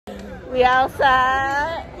We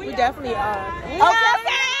outside. We definitely are. We outside.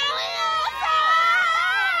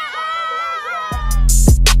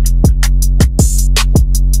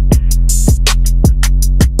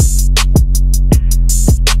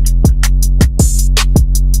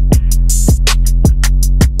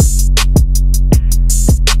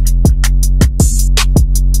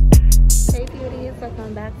 Hey beauties,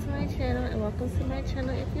 welcome back to my channel and welcome to my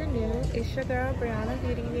channel if you're new. It's your girl Briahna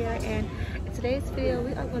Beauty here, and in today's video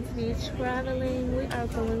we are going to be traveling. We are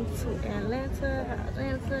going to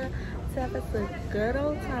Atlanta to have us a good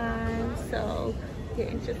old time. So if you're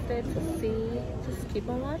interested to see, just keep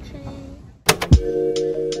on watching.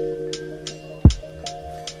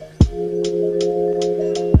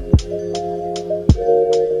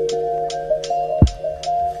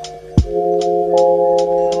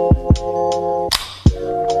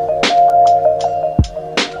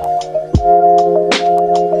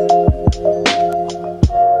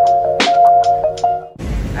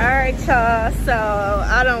 So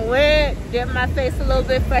I done went, get my face a little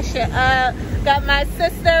bit fresher up. Got my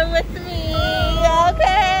sister with me,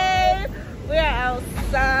 okay? We're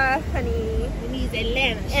outside, honey. In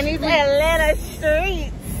these Atlanta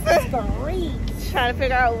streets. Trying to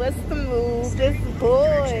figure out what's the move. This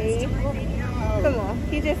boy, come on,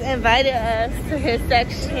 he just invited us to his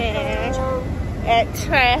section at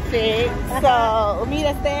traffic. So meet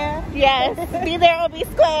us there? Yes, be there or be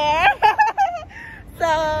square.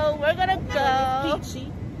 So we're gonna go.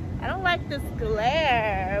 Peachy. I don't like this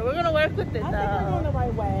glare. We're gonna work with it though. I think we're going the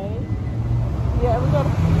right way. Yeah, we're gonna.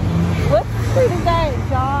 What street is that?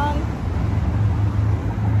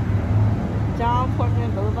 John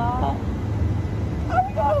Portman Boulevard. Are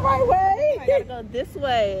we going the right way? I gotta go this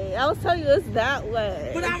way. I was telling you it's that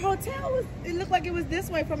way. But our hotel it looked like it was this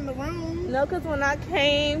way from the room. No, because when I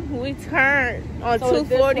came, we turned on So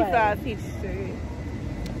 245 Peachtree.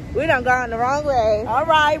 We done gone the wrong way. All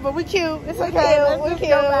right, but we cute. It's okay. We're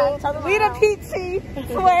cute. We the Peachy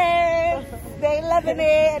twins. They loving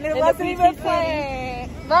it, and it wasn't even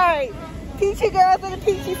planned. Right. Peachy girls in the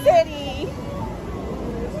Peachy City.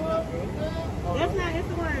 That's not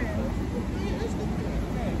Instagram.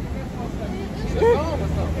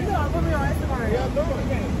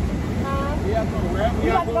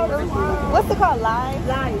 What's it called? Live?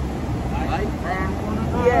 Live.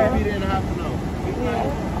 Yeah. Be there in half an hour.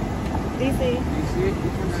 Yeah. DC. DC? You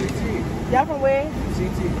from CT? Y'all from where?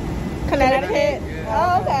 CT. Connecticut? Yeah.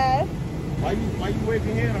 Oh, okay. Why you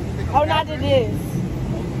waving your hand? I'm thinking. Oh, not to this.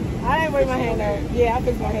 I didn't raise my hand up. Yeah, I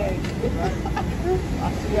fixed my head.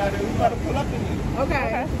 I see y'all there. We about to pull up in here.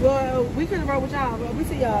 Okay. Well, we couldn't roll with y'all, but we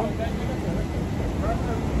see y'all.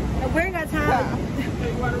 And we ain't got time.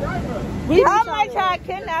 Y'all might try to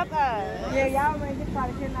kidnap us. Yeah, y'all might just try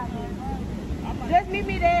to kidnap us. Just meet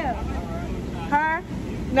me there. Her?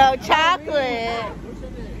 No, chocolate.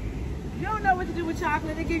 You don't know what to do with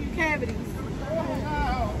chocolate. They give you cavities.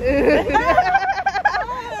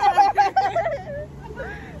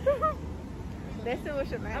 Let's see what's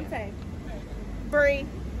your name. I'm saying. Bree.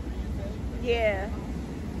 Yeah.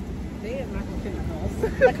 They is not gonna kidnap us.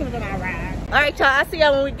 That could have been our ride. Alright, y'all. I'll see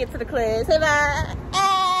y'all when we get to the club. Say bye.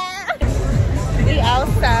 We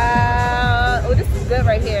outside. Oh, this is good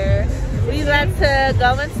right here. We about to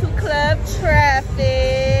go into club traffic.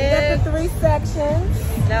 We got the 3 sections.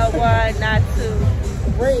 No one, not 2.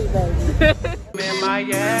 3, baby. In my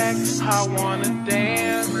yak, I wanna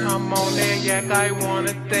dance. I'm on that yak, I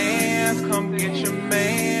wanna dance. Come get your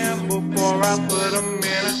man before I put him in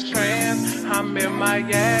a trance. I'm in my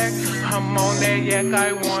yak, I'm on that yak,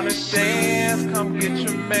 I wanna dance. Come get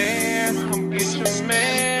your man, come get your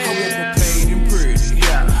man. I woke up paid and pretty,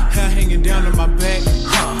 hair hanging down to my back.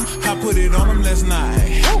 I put it on him last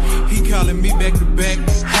night. He calling me back to back.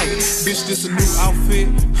 Hey, bitch, this a new outfit.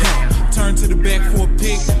 Turn to the back for a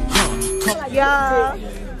pic. Y'all,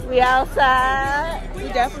 we outside. We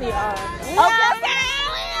definitely are. Okay.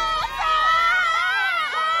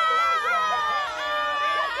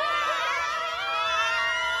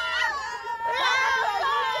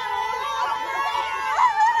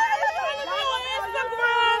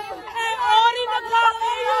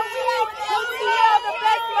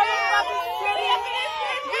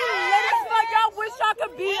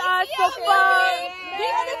 Be us for fun.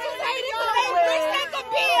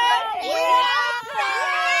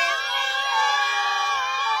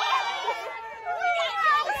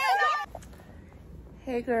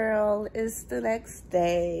 Hey girl, it's the next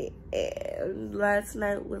day and last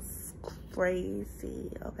night was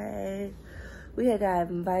crazy, okay? We had got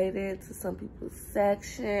invited to some people's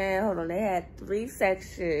section. Hold on, they had 3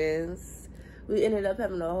 sections. We ended up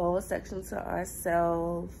having a whole section to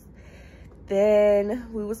ourselves.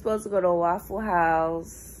 then we were supposed to go to Waffle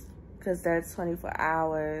House because they're 24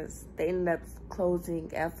 hours. They ended up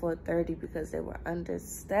closing at 4:30 because they were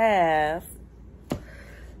understaffed.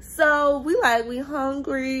 So we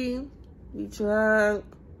hungry, we drunk,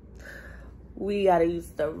 we gotta use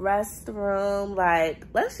the restroom. Like,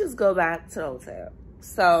 let's just go back to the hotel.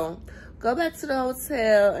 So go back to the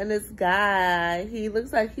hotel, and this guy, he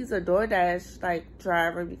looks like he's a DoorDash like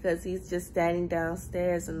driver because he's just standing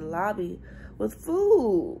downstairs in the lobby with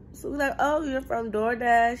food. So we're like, oh, you're from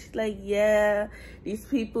DoorDash? Like, yeah, these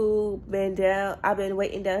people I've been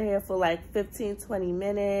waiting down here for like 15-20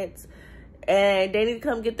 minutes, and they need to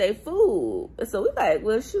come get their food. So we're like,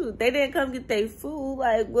 well, shoot, they didn't come get their food,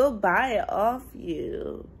 like, we'll buy it off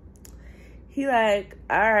you. He like,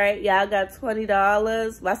 all right, y'all got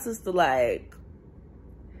 $20. My sister like,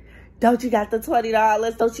 don't you got the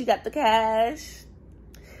 $20? Don't you got the cash?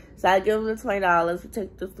 So I give him the $20. We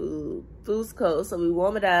take the food. Food's cold, so we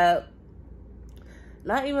warm it up.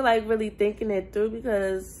 Not even like really thinking it through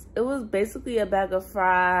because it was basically a bag of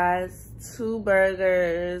fries, 2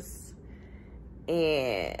 burgers,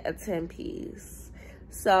 and a 10-piece.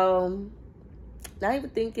 So not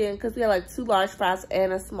even thinking, because we had like 2 large fries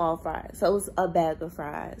and a small fry. So it was a bag of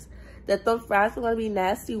fries. That the fries were going to be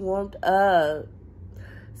nasty warmed up.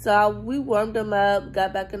 So we warmed them up,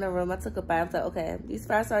 got back in the room. I took a bite. I was like, okay, these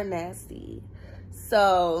fries are nasty.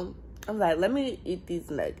 So I'm like, let me eat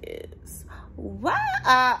these nuggets. Why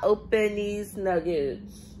I open these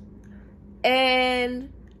nuggets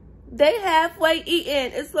and they halfway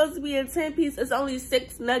eaten? It's supposed to be a 10-piece. It's only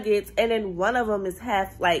 6 nuggets, and then one of them is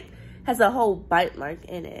half, like, has a whole bite mark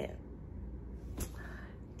in it.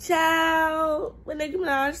 Ciao. What Nicki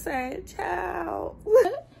Minaj say? Ciao.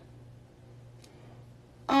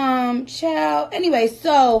 Ciao. Anyway,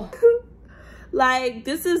 so like,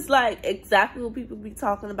 this is like exactly what people be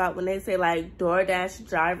talking about when they say like DoorDash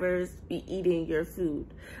drivers be eating your food.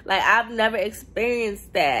 Like, I've never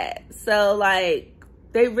experienced that. So like,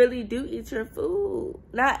 they really do eat your food.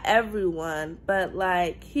 Not everyone, but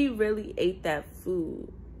like, he really ate that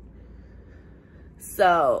food.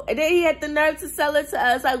 So, and then he had the nerve to sell it to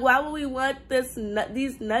us. Like, why would we want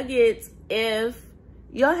these nuggets if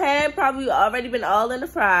your hand probably already been all in the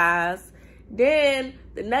fries? Then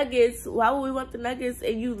the nuggets, why would we want the nuggets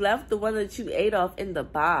and you left the one that you ate off in the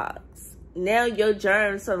box? Now your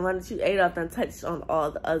germs from the one that you ate off done touched on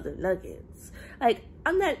all the other nuggets. Like,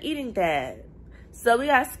 I'm not eating that. So we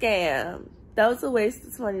got scammed. That was a waste of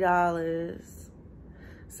 $20.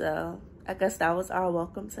 So I guess that was our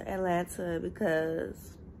welcome to Atlanta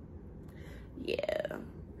because, yeah.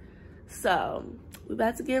 So we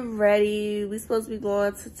about to get ready. We supposed to be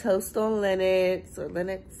going to Toast on Lennox, or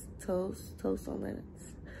Lennox Toast on Lennox.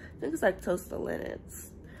 I think it's like Toast on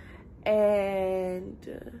Lennox. And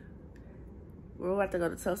we're about to go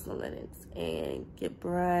to Toast on Lennox and get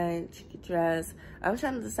brunch, get dressed. I'm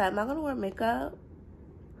trying to decide, am I gonna wear makeup?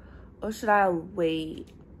 Or should I wait?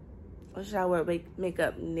 Or should I wear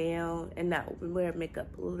makeup now and not wear makeup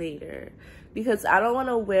later? Because I don't want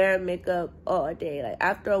to wear makeup all day. Like,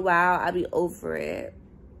 after a while, I'll be over it.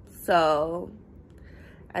 So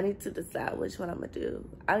I need to decide which one I'm going to do.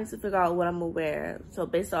 I need to figure out what I'm going to wear. So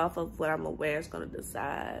based off of what I'm going to wear, it's going to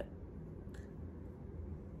decide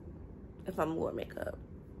if I'm going to wear makeup.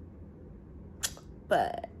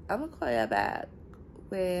 But I'm going to call y'all back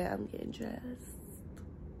where I'm getting dressed.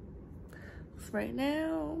 So right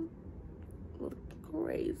now, look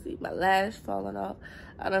crazy. My lash falling off.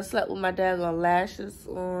 I done slept with my daggone lashes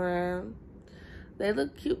on. They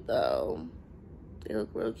look cute though. They look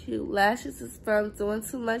real cute. Lashes is from Doing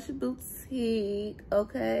Too Much Boutique.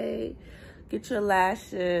 Okay, get your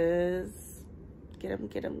lashes. Get them,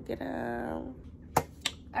 get them, get them.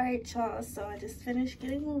 All right, y'all. So I just finished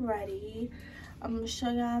getting ready. I'm gonna show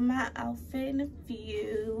y'all my outfit in a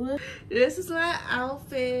few. This is my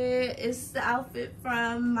outfit. It's the outfit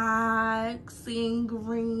from my Seeing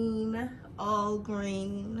Green, All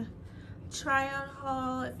Green try on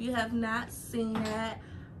haul. If you have not seen it,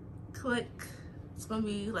 click. It's gonna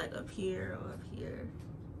be like up here or up here.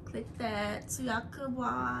 Click that so y'all can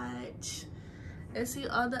watch and see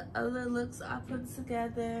all the other looks I put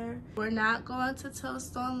together. We're not going to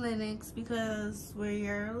Toast on Lennox because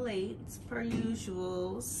we're late per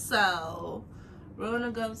usual. So we're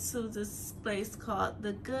gonna go to this place called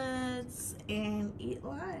The Goods and eat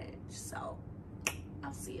lunch. So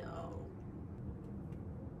I'll see y'all.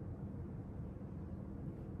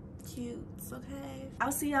 Cute, okay?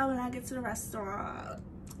 I'll see y'all when I get to the restaurant.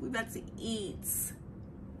 We about to eat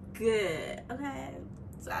good, okay?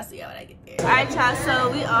 So I'll see y'all when I get there. Alright, y'all,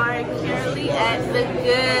 so we are currently at the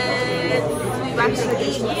Goods. We about to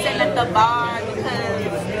eat. We're sitting at the bar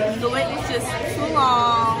because the wait is just too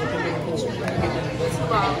long.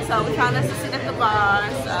 So we're trying to sit at the bar.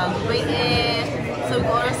 So we're waiting. So we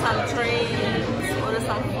order some drinks, order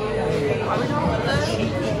some food. Are we doing hookah?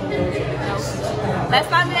 No.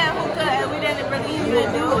 Last time we had hookah and we didn't really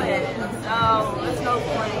even do it. So there's no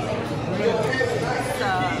point. So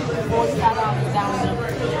 $45 down.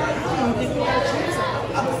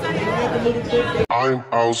 I'm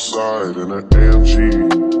outside in an AMG,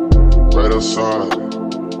 right outside,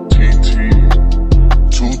 TT,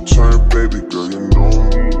 two-turn baby girl, you know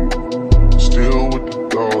me, still with the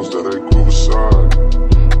dolls that I grew beside,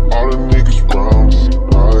 all the niggas round me,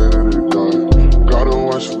 die and they die, gotta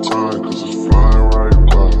watch the time cause it's flying right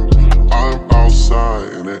by, I'm outside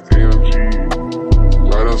in an AMG,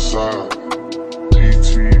 right outside,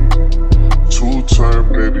 TT, two-turn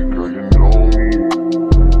baby girl, you know me.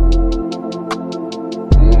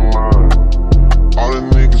 All the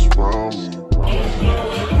niggas round me.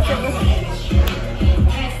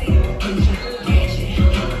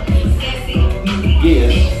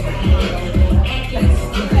 Yeah.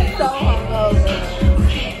 So hungover.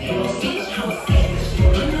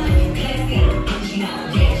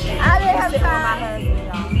 I didn't have time.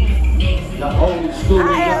 The old school. I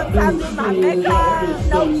have time to do my makeup,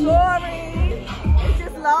 no jewelry. It's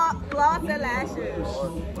just gloss and lashes.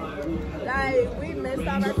 Like, we missed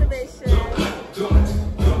our reservation.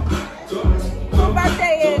 Whose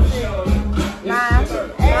birthday is it? Mine.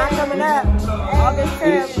 Mine coming up. August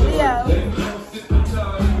 10th. Leo.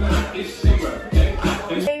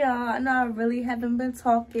 Hey y'all, I know I really haven't been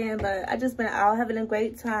talking, but I just been out having a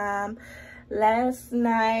great time. Last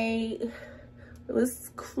night, it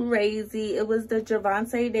was crazy. It was the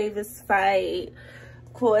Gervonta Davis fight.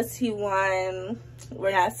 Of course, he won.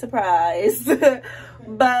 We're not surprised.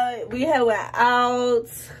 But we had went out.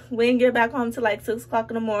 We didn't get back home till like 6 o'clock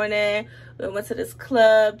in the morning. We went to this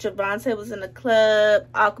club. Gervonta was in the club.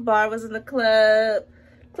 Akbar was in the club.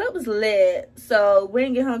 Club was lit. So we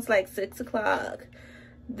didn't get home till like 6 o'clock.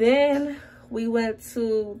 Then we went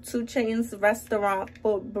to 2 Chainz restaurant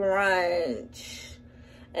for brunch.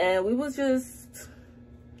 And we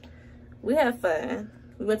had fun.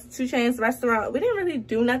 We went to 2 Chainz restaurant. We didn't really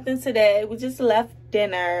do nothing today. We just left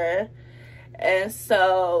dinner. And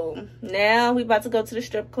so now we about to go to the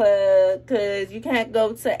strip club because you can't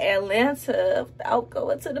go to Atlanta without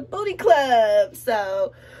going to the booty club.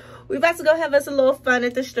 So we about to go have us a little fun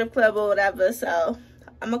at the strip club or whatever. So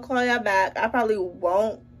I'm going to call y'all back. I probably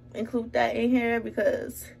won't include that in here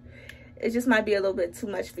because it just might be a little bit too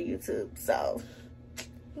much for YouTube. So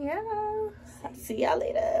yeah, I'll see y'all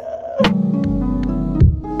later.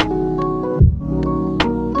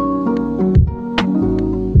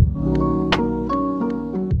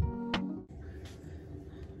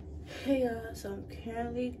 Hey y'all, so I'm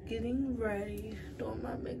currently getting ready, doing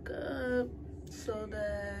my makeup so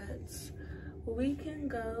that we can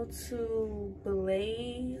go to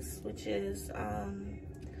Blaze, which is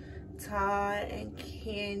Todd and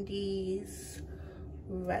Candy's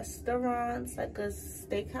restaurants, like a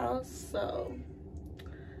steakhouse. So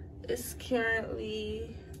it's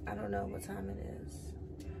currently, I don't know what time it is.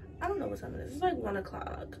 It's like 1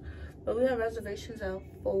 o'clock, but we have reservations at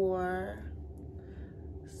 4.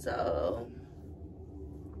 So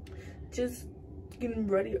just getting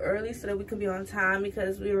ready early so that we can be on time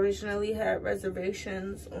because we originally had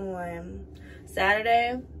reservations on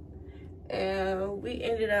Saturday and we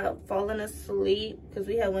ended up falling asleep because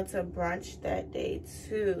we had went to brunch that day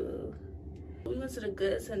too. We went to the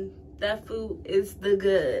Goods and that food is the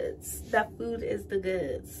goods.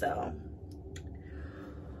 So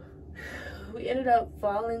we ended up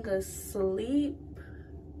falling asleep.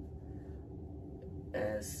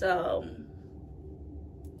 And so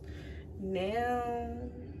now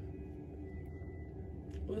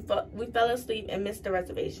we fell asleep and missed the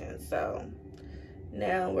reservation. So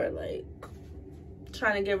now we're like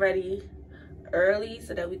trying to get ready early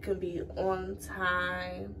so that we can be on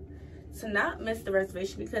time to not miss the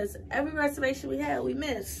reservation because every reservation we had we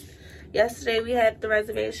missed. Yesterday we had the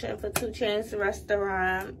reservation for 2 Chainz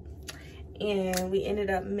restaurant and we ended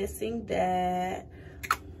up missing that.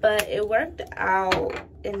 But it worked out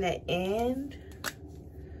in the end.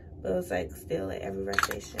 But it was like still like every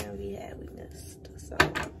reservation we had, we missed. So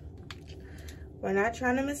we're not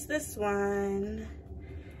trying to miss this one.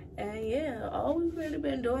 And yeah, all we've really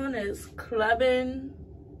been doing is clubbing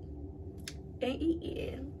and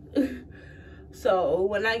eating. So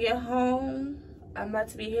when I get home, I'm about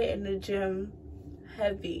to be hitting the gym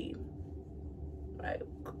heavy. Like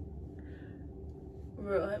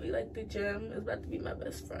real heavy. Like, the gym is about to be my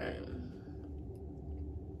best friend.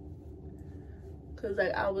 Cause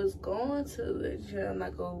like I was going to the gym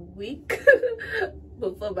like a week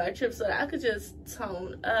before my trip so that I could just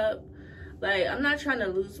tone up. Like, I'm not trying to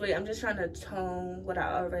lose weight, I'm just trying to tone what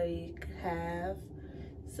I already have.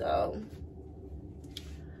 So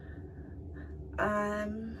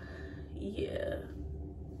yeah.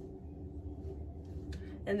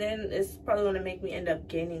 And then it's probably gonna make me end up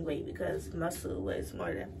gaining weight because muscle weighs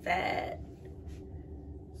more than fat.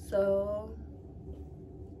 So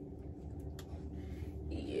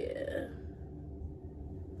yeah,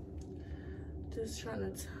 just trying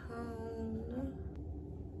to tone.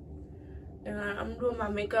 And I'm doing my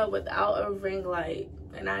makeup without a ring light,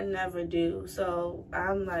 and I never do, so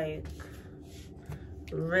I'm like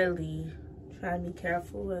really trying to be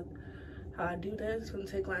careful with how I do this. It's gonna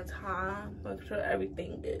take my time, make sure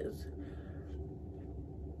everything is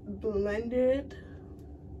blended,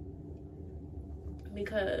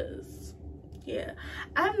 because yeah,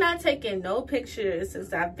 I've not taken no pictures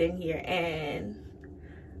since I've been here, and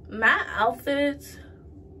my outfits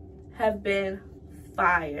have been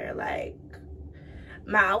fire. Like,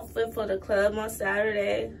 my outfit for the club on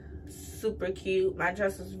Saturday, super cute. My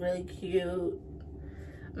dress was really cute.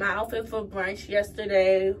 My outfit for brunch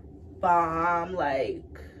yesterday, bomb. Like,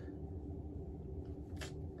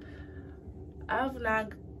 I've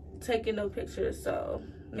not taken no pictures, so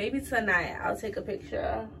maybe tonight I'll take a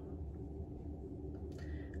picture.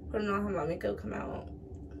 Putting on how my makeup come out,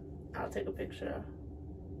 I'll take a picture,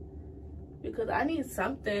 because I need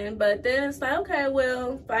something. But then it's like, okay,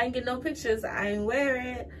 well, if I ain't get no pictures, I ain't wear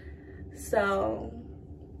it, so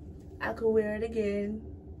I could wear it again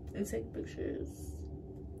and take pictures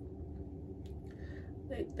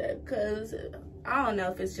like that. Because I don't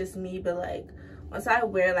know if it's just me, but like, once I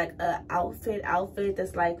wear like a outfit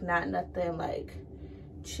that's like not nothing like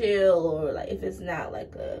chill, or like if it's not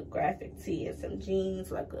like a graphic tee and some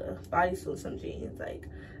jeans, like a bodysuit and some jeans, like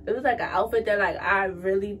it was like an outfit that like I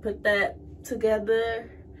really put that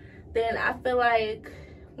together, then I feel like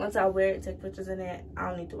once I wear it, take pictures in it, I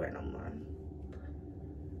don't need to wear it no more.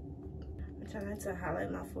 I'm trying not to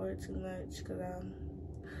highlight my forehead too much, because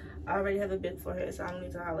I already have a big forehead, so I don't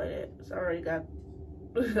need to highlight it. So I already got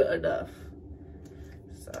enough.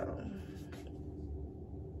 So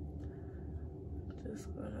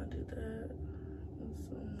just gonna do that.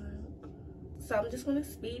 So I'm just gonna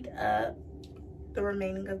speed up the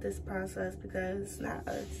remaining of this process, because it's not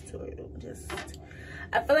a tutorial. Just,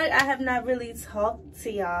 I feel like I have not really talked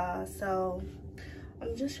to y'all, so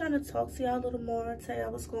I'm just trying to talk to y'all a little more, tell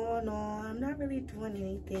y'all what's going on. I'm not really doing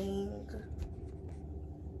anything,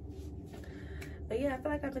 but yeah, I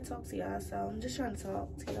feel like I've been talking to y'all, so I'm just trying to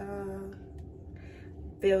talk to y'all,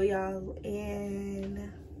 fill y'all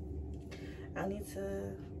in. I need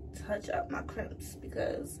to touch up my crimps,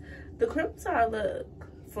 because the crimps are a look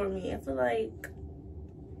for me. I feel like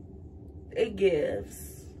it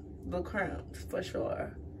gives the crimps for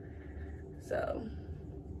sure. So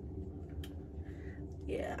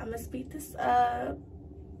yeah, I'm gonna speed this up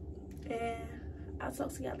and I'll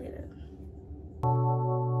talk to y'all later.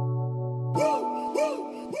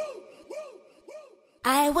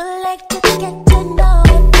 I would like to get to know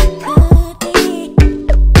if you could be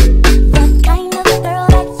the kind of girl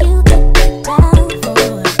that you could be down for.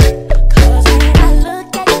 'Cause when I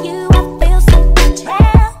look at you, I feel something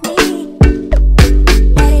tell me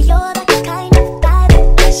that you're the kind of guy that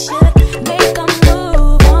I should make a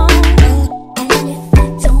move on. And if I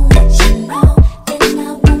don't let you know, then I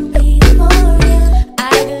won't be for real. I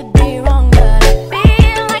could be wrong, but I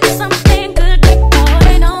feel like something could be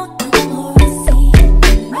going on. The more I see it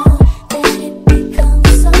wrong, then it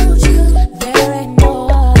becomes so true. There ain't no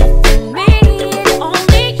other for me, it's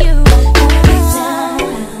only you. Down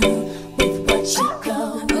with what you go.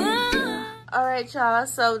 All right, y'all,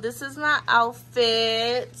 so this is my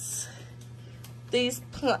outfit. These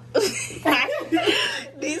plum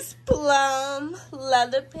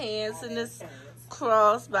leather pants and this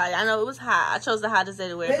crossbody. I know it was hot. I chose the hottest day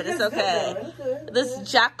to wear, but it's okay. This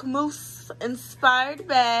Jacquemus inspired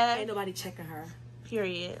bag. Ain't nobody checking her.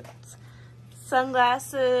 Period.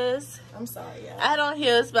 Sunglasses. I'm sorry, y'all. I had on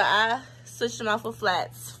heels, but I switched them out for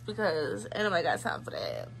flats because ain't nobody got time for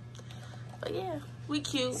that. But yeah, we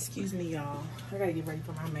cute. Excuse me, y'all. I gotta get ready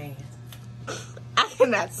for my man. I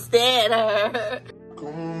cannot stand her.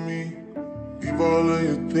 Come with me, leave all of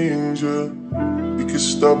your things, yeah. We can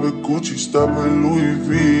stop at Gucci, stop at Louis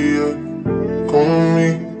V, yeah. Come with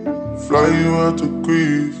me, fly you out to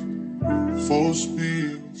Greece, full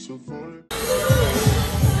speed, so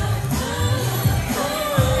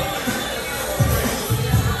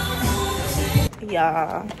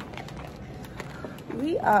y'all.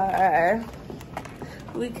 We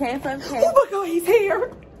came from Cape. Oh my God, he's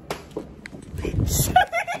here. My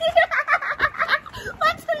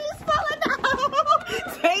titty's falling out.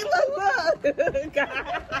 Taylor, look. God.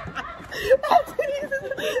 My titties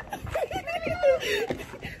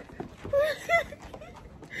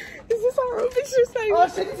is this our room picture? Oh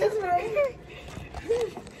shit, it's his room.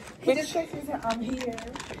 He just texted me and said, I'm here.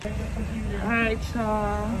 Alright,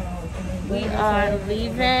 y'all. We are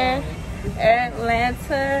leaving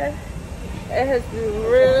Atlanta. It has been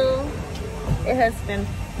real. It has been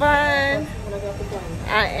fun.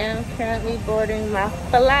 I am currently boarding my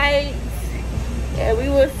flight. And we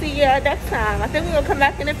will see y'all next time. I think we're going to come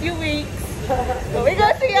back in a few weeks. But we're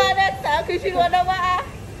going to see y'all next time because you want to know why?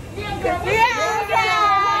 Yeah,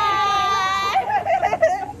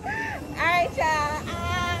 alright, y'all.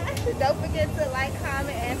 Don't forget to like,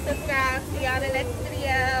 comment, and subscribe. See y'all in the next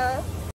video.